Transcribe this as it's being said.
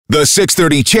The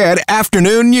 6:30 CHED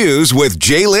Afternoon News with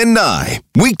Jaylen Nye.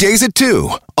 Weekdays at 2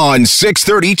 on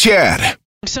 6:30 CHED.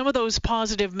 Some of those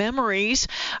positive memories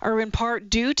are in part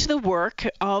due to the work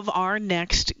of our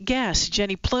next guest,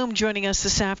 Jenny Plume, joining us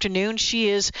this afternoon. She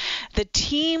is the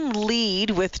team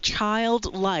lead with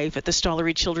Child Life at the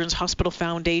Stollery Children's Hospital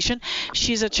Foundation.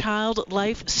 She's a child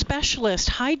life specialist.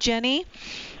 Hi, Jenny.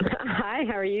 Hi,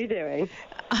 how are you doing?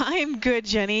 I'm good,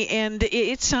 Jenny, and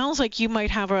it sounds like you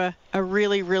might have a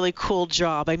really, really cool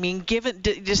job. I mean,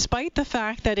 despite the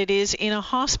fact that it is in a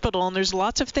hospital and there's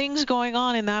lots of things going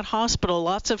on in that hospital,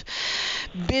 lots of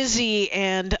busy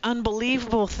and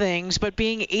unbelievable things, but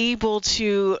being able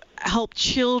to help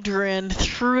children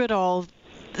through it all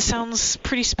sounds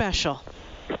pretty special.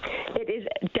 It is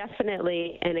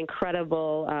definitely an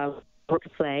incredible work to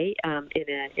play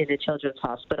in a children's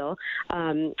hospital.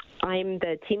 I'm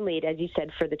the team lead, as you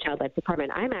said, for the Child Life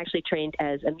Department. I'm actually trained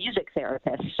as a music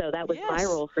therapist, so that was my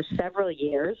role for several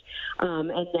years,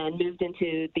 and then moved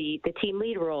into the team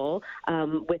lead role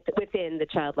within the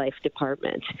Child Life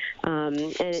Department. And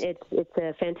it's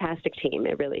a fantastic team.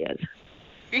 It really is.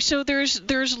 So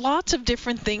there's lots of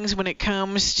different things when it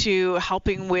comes to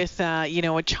helping with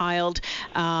a child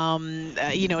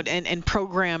and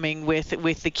programming with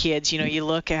the kids. You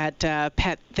look at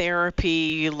pet therapy,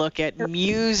 you look at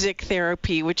music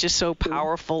therapy, which is so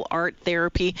powerful, art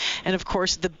therapy, and of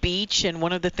course the beach. And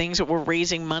one of the things that we're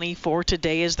raising money for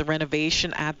today is the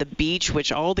renovation at the beach,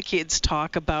 which all the kids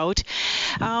talk about.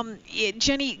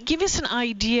 Jenny, give us an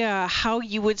idea how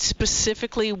you would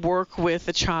specifically work with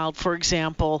a child, for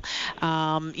example,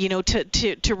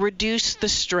 to reduce the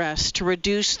stress, to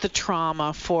reduce the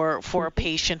trauma for a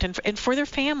patient and for their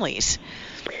families.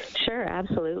 Sure,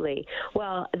 absolutely.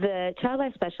 Well, the Child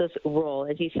Life Specialist role,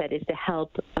 as you said, is to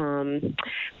help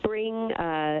bring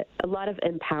a lot of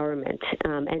empowerment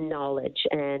and knowledge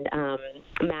and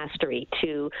mastery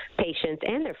to patients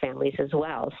and their families as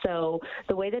well. So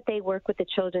the way that they work with the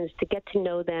children is to get to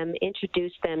know them,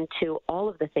 introduce them to all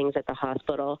of the things at the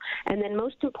hospital, and then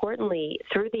most importantly,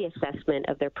 through the assessment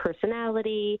of their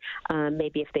personality,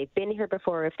 maybe if they've been here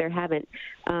before, if they haven't,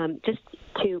 just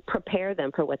to prepare them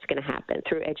for what's going to happen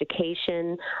through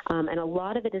education, and a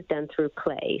lot of it is done through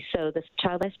play. So the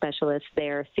Child Life Specialists,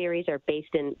 their theories are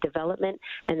based in development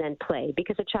and then play,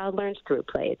 because a child learns through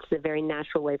play. It's a very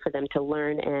natural way for them to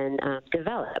learn and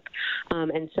develop.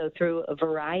 And so through a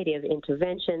variety of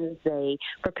interventions, they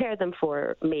prepare them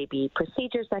for maybe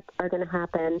procedures that are going to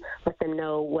happen, let them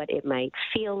know what it might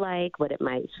feel like,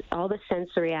 all the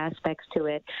sensory aspects to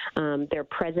it. They're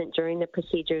present during the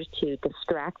procedures to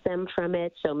distract them from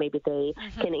it, so maybe they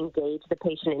can engage the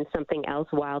patient in something else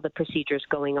while the procedure is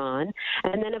going on.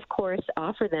 And then, of course,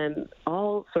 offer them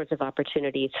all sorts of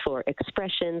opportunities for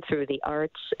expression through the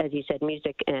arts, as you said,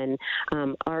 music and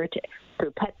art,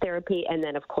 through pet therapy, and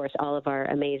then, of course, all of our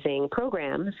amazing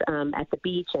programs at the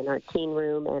beach and our teen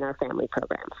room and our family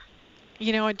programs.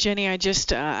 You know what, Jenny?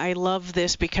 I love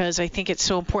this because I think it's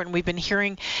so important. We've been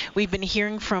hearing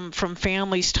from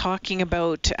families talking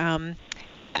about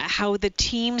how the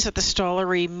teams at the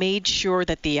Stollery made sure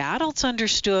that the adults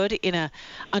understood in a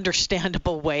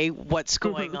understandable way what's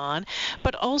going on,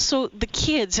 but also the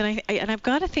kids. And I've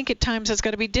got to think at times it's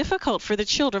got to be difficult for the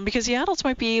children, because the adults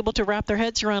might be able to wrap their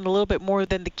heads around a little bit more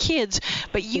than the kids,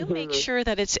 but you make sure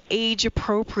that it's age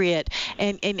appropriate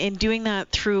and doing that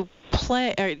through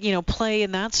play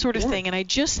and that sort of thing. And I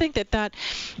just think that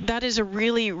is a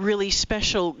really, really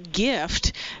special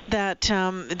gift that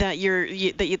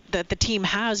the team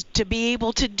has to be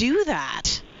able to do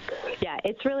that. Yeah,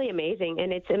 it's really amazing,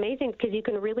 and it's amazing because you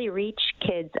can really reach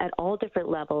kids at all different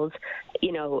levels,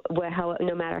 no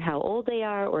matter how old they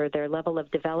are or their level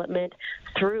of development,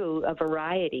 through a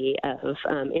variety of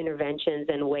interventions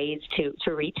and ways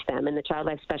to reach them. And the Child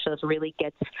Life Specialist really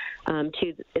gets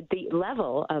to the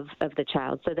level of the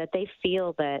child, so that they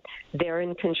feel that they're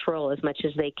in control as much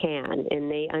as they can,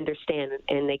 and they understand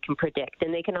and they can predict,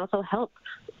 and they can also help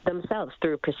themselves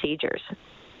through procedures.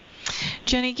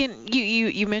 Jenny,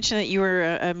 you mentioned that you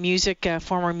were a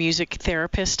former music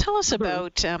therapist. Tell us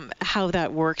about how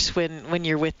that works when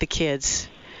you're with the kids.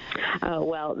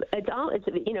 Well,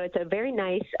 it's a very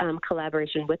nice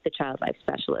collaboration with the Child Life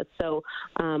Specialist. So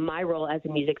my role as a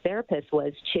music therapist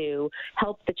was to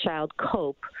help the child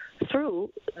cope through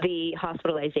the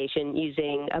hospitalization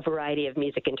using a variety of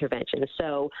music interventions.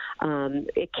 So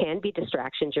it can be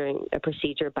distraction during a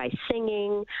procedure by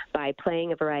singing, by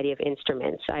playing a variety of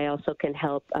instruments. I also can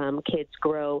help kids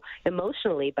grow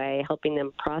emotionally by helping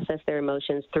them process their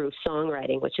emotions through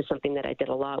songwriting, which is something that I did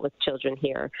a lot with children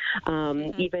here.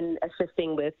 Even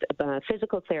assisting with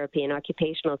physical therapy and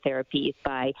occupational therapy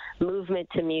by movement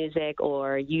to music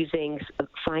or using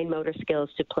fine motor skills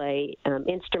to play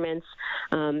instruments.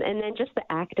 And then just the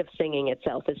act of singing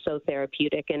itself is so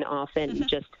therapeutic and often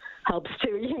just helps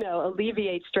to,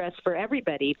 alleviate stress for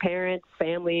everybody, parents,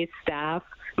 families, staff,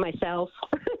 myself.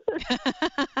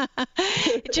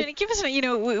 Jenny, give us,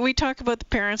 we talk about the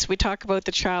parents, we talk about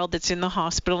the child that's in the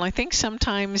hospital. And I think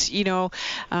sometimes, you don't,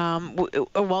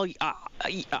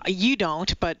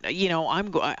 but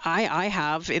I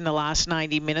have in the last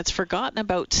 90 minutes forgotten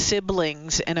about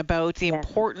siblings and about the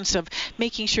importance of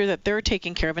making sure that they're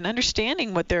taken care of and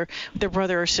understanding what their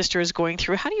brother or sister is going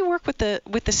through. How do you work with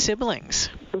the siblings?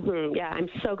 Mm-hmm. Yeah, I'm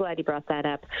so glad you brought that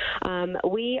up.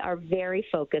 We are very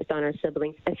focused on our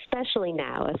siblings, especially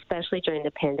now, especially during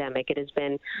the pandemic. It has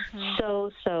been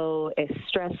so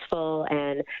stressful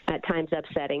and at times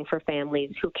upsetting for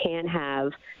families who can't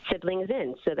have siblings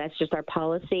in. So that's just our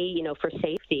policy, for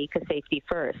safety, because safety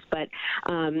first. But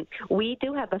we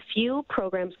do have a few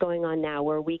programs going on now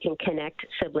where we can connect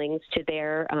siblings to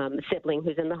their sibling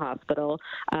who's in the hospital.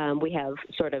 We have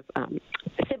sort of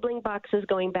sibling boxes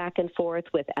going back and forth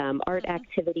with art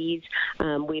activities.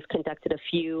 We've conducted a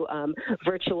few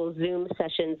virtual Zoom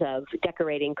sessions of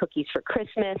decorating cookies for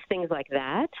Christmas, things like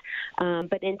that.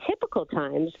 But in typical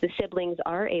times, the siblings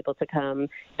are able to come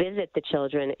visit the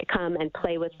children, come and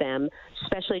play with them,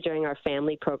 especially during our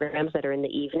family programs that are in the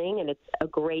evening. And it's a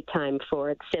great time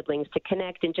for siblings to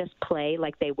connect and just play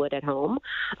like they would at home.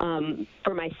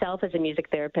 For myself as a music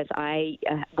therapist, I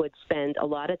would spend a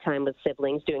lot of time with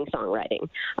siblings doing songwriting.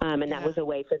 And that was a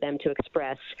way for them to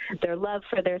express their love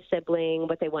for their sibling,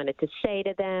 what they wanted to say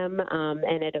to them.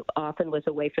 And it often was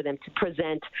a way for them to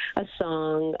present a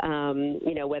song,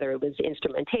 whether it was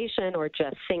instrumentation or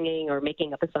just singing or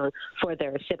making up a song for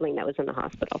their sibling that was in the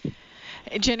hospital.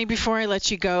 Jenny, before I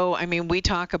let you go, we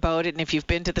talk about it, and if you've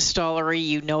been to the Stollery,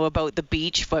 you know about the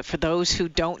beach. But for those who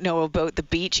don't know about the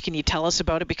beach, can you tell us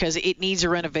about it? Because it needs a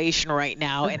renovation right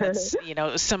now, and it's,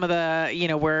 some of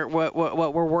the,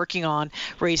 what we're working on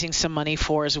raising some money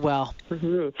for as well.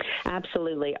 Mm-hmm.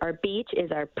 Absolutely. Our beach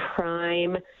is our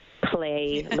prime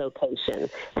play location,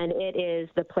 and it is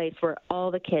the place where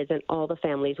all the kids and all the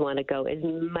families want to go as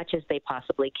much as they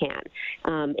possibly can.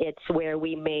 It's where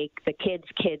we make the kids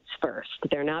first.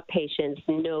 They're not patients.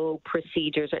 No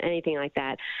procedures or anything like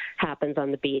that happens on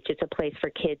the beach. It's a place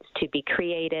for kids to be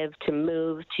creative, to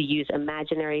move, to use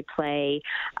imaginary play.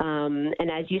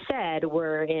 And as you said,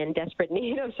 we're in desperate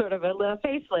need of sort of a little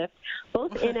facelift,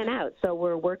 both in and out. So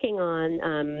we're working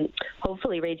on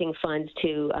hopefully raising funds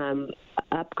to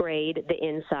upgrade the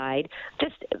inside.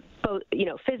 Just both,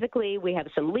 physically, we have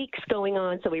some leaks going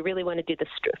on, so we really want to do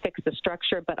fix the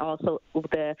structure, but also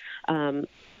the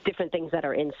different things that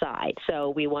are inside. So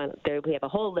we have a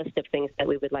whole list of things that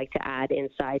we would like to add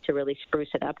inside to really spruce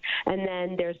it up. And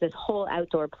then there's this whole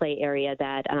outdoor play area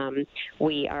that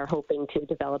we are hoping to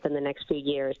develop in the next few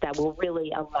years that will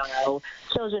really allow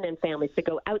children and families to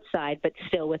go outside, but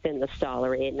still within the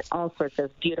Stollery, and all sorts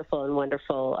of beautiful and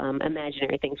wonderful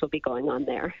imaginary things will be going on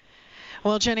there.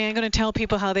 Well, Jenny, I'm going to tell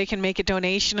people how they can make a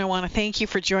donation. I want to thank you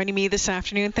for joining me this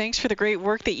afternoon. Thanks for the great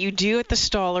work that you do at the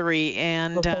Stollery,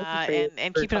 and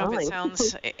keep it up.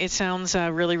 It sounds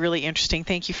really, really interesting.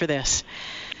 Thank you for this.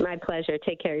 My pleasure.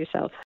 Take care of yourself.